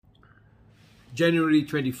January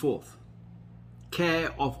 24th,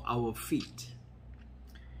 care of our feet.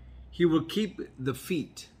 He will keep the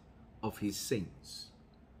feet of his saints.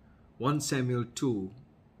 1 Samuel 2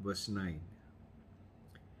 verse 9.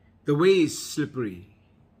 The way is slippery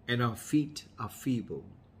and our feet are feeble,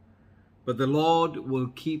 but the Lord will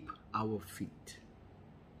keep our feet.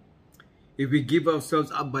 If we give ourselves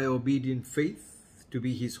up by obedient faith to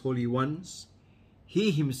be his holy ones,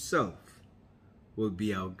 he himself will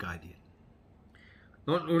be our guardian.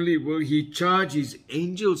 Not only will he charge his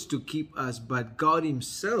angels to keep us, but God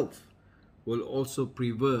himself will also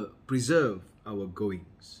preserve our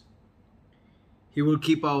goings. He will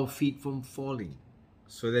keep our feet from falling,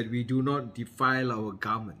 so that we do not defile our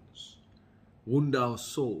garments, wound our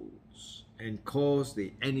souls, and cause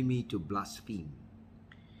the enemy to blaspheme.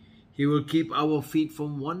 He will keep our feet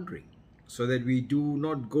from wandering, so that we do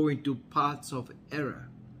not go into paths of error,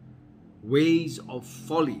 ways of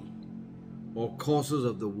folly, or courses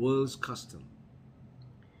of the world's custom.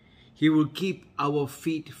 He will keep our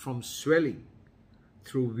feet from swelling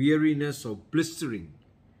through weariness or blistering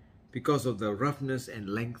because of the roughness and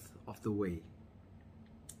length of the way.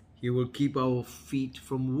 He will keep our feet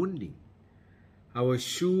from wounding. Our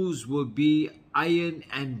shoes will be iron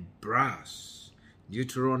and brass.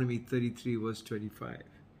 Deuteronomy 33 verse 25.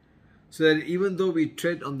 So that even though we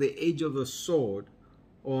tread on the edge of the sword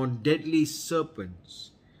or on deadly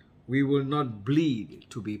serpents, we will not bleed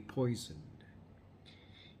to be poisoned.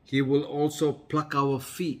 He will also pluck our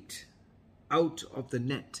feet out of the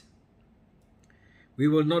net. We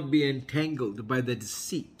will not be entangled by the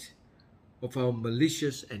deceit of our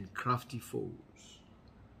malicious and crafty foes.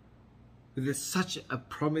 With such a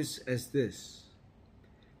promise as this,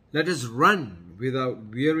 let us run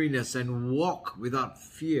without weariness and walk without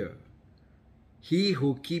fear. He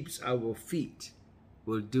who keeps our feet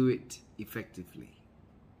will do it effectively.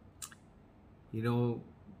 You know,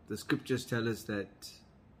 the scriptures tell us that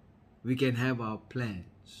we can have our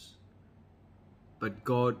plans, but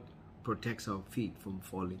God protects our feet from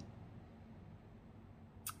falling.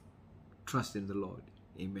 Trust in the Lord.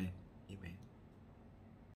 Amen. Amen.